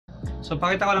So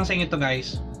pakita ko lang sa inyo to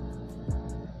guys.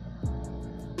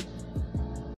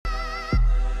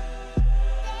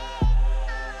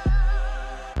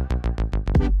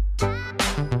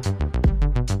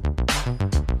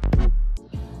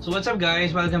 So what's up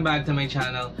guys, welcome back to my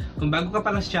channel. Kung bago ka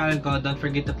pa lang sa channel ko, don't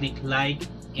forget to click like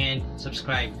and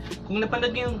subscribe. Kung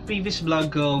napanood niyo yung previous vlog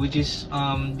ko, which is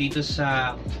dito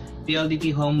sa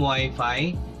Pldt home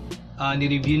wifi,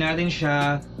 ni-review natin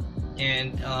siya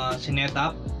and sinet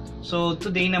up. So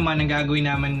today naman, ang gagawin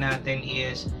natin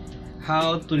is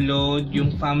how to load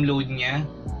yung Famload niya.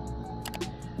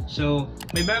 So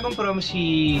may bagong promo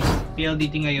si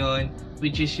Pldt ngayon,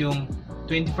 which is yung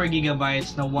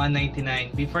 24GB na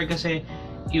 199. Before kasi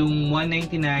yung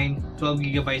 199,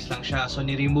 12GB lang siya. So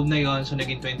ni-remove na yon, so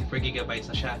naging 24GB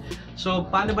na siya. So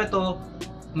paano ba to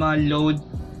ma-load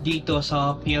dito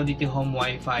sa Pldt home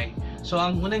wifi? So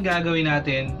ang unang gagawin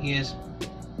natin is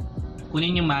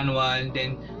kunin yung manual,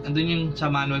 then andun yung sa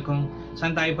manual kung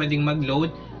saan tayo pwedeng mag-load.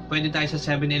 Pwede tayo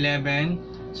sa 7-Eleven,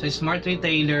 sa Smart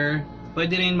Retailer,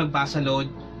 pwede rin magpasa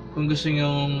load. Kung gusto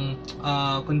nyong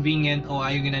convenient o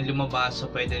ayaw nyo nang lumabas,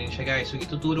 so pwede rin siya guys. So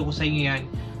ituturo ko sa inyo yan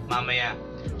mamaya.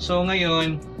 So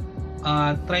ngayon,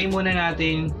 try muna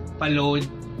natin pa-load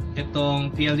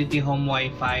itong Pldt home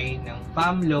wifi ng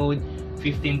Famload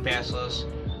 15 pesos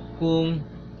kung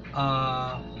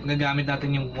gagamit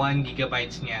natin yung 1GB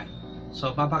niya.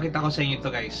 So papakita ko sa inyo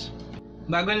ito guys.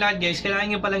 Bago ang lahat guys,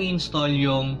 kailangan nyo palang i-install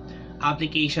yung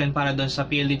application para doon sa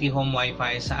Pldt home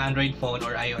wifi sa Android phone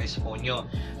or iOS phone nyo.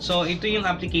 So ito yung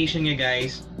application niya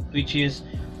guys, which is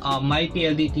My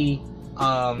Pldt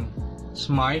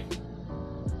Smart.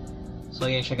 So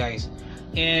yan siya guys.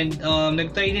 And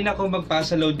nag-try din ako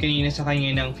magpasa load kanina sa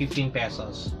kanya ng 15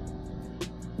 pesos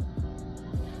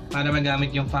para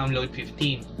magamit yung Famload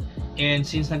 15. And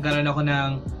since nagkaroon ako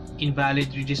ng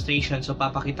invalid registration, so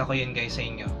papakita ko yan guys sa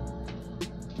inyo.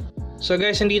 So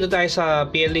guys, nandito tayo sa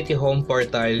Pldt home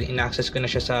portal. In-access ko na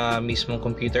siya sa mismong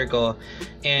computer ko.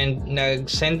 And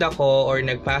nag-send ako or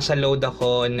nagpasa load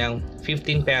ako ng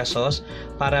 15 pesos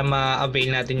para ma-avail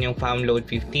natin yung Famload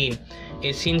 15.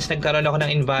 Since nagkaroon ako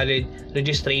ng invalid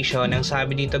registration, ang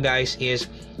sabi dito guys is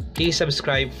please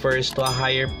subscribe first to a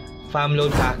higher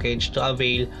Famload package to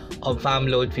avail of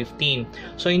Famload 15.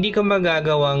 So hindi ko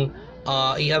magagawang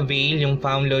i-avail yung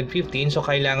Famload 15. So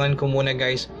kailangan ko muna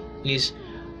guys is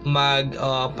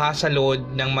pasa load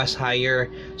ng mas higher.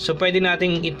 So pwede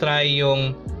nating i-try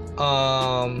yung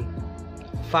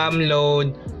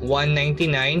Famload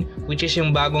 199, which is yung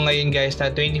bago ngayon guys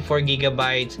na 24GB,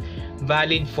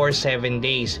 valid for 7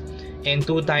 days and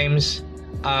 2 times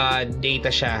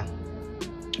data siya.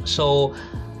 So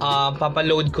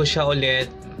papaload ko siya ulit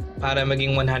para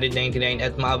maging 199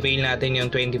 at ma-avail natin yung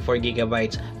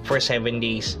 24GB for 7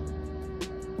 days.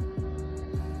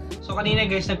 So kanina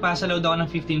guys, nagpasa load ako ng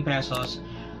 15 pesos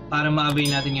para ma-avail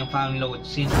natin yung Famload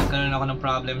since nagkaroon ako ng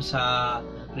problem sa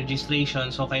registration.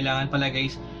 So kailangan pala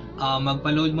guys,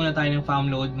 magpa-load muna tayo ng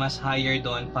Famload mas higher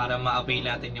doon para ma-avail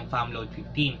natin yung Famload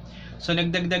 15. So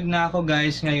nagdagdag na ako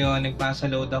guys ngayon, nagpasa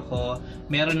load ako.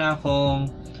 Meron na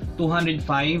akong 205.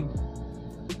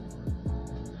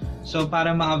 So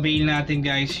para ma-avail natin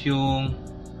guys yung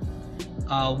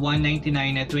 199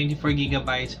 na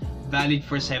 24GB valid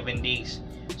for 7 days.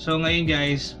 So ngayon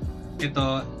guys,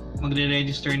 ito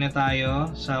magre-register na tayo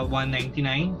sa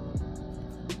 199.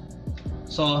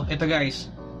 So ito guys.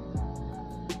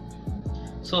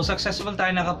 So successful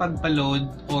tayo nakapag-load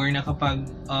or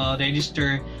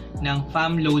nakapag-register ng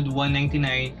Famload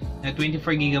 199 na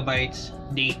 24GB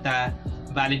data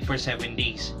valid for 7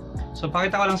 days. So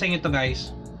pakita ko lang sa inyo ito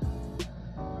guys.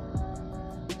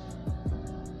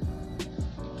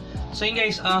 So yun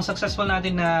guys, successful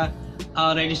natin na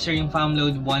register yung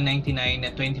Famload 199 na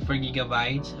 24GB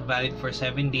valid for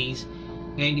 7 days.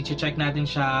 Ngayon i-check natin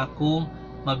siya kung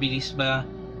mabilis ba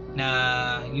na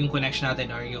yung connection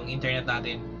natin or yung internet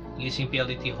natin using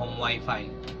Pldt home wifi.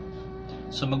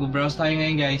 So mag-browse tayo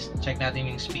ngayon guys, check natin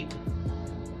yung speed.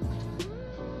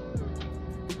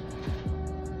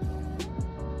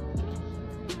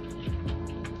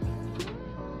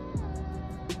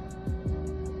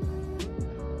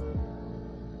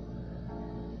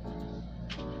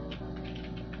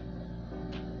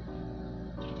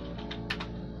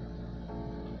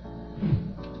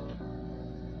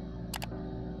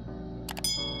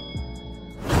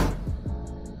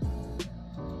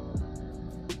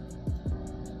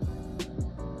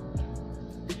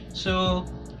 So,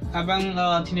 habang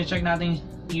tine-check natin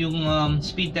yung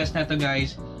speed test na to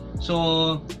guys,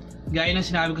 so gaya ng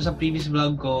sinabi ko sa previous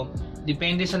vlog ko,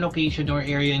 depende sa location or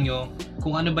area nyo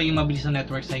kung ano ba yung mabilis na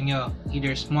network sa inyo,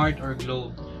 either smart or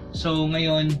globe. So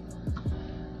ngayon,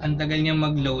 ang tagal niyang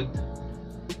mag-load.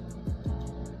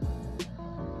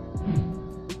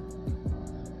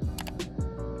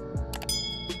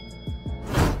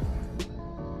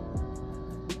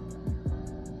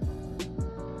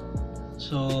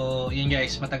 So, yun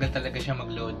guys, matagal talaga siya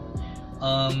mag-load.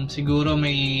 Siguro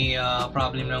may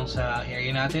problem lang sa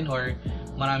area natin or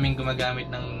maraming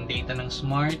gumagamit ng data ng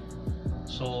smart.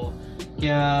 So,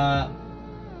 kaya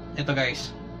ito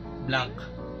guys, blank.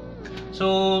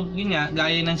 So, yun nga,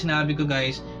 gaya ng sinabi ko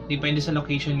guys, depende sa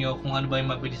location nyo kung ano ba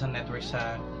yung mabilis ang network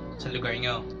sa lugar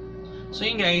nyo. So,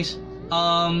 yun guys,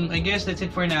 I guess that's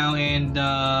it for now, and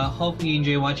hope you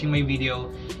enjoy watching my video.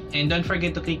 And don't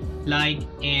forget to click like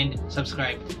and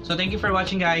subscribe. So thank you for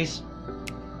watching guys.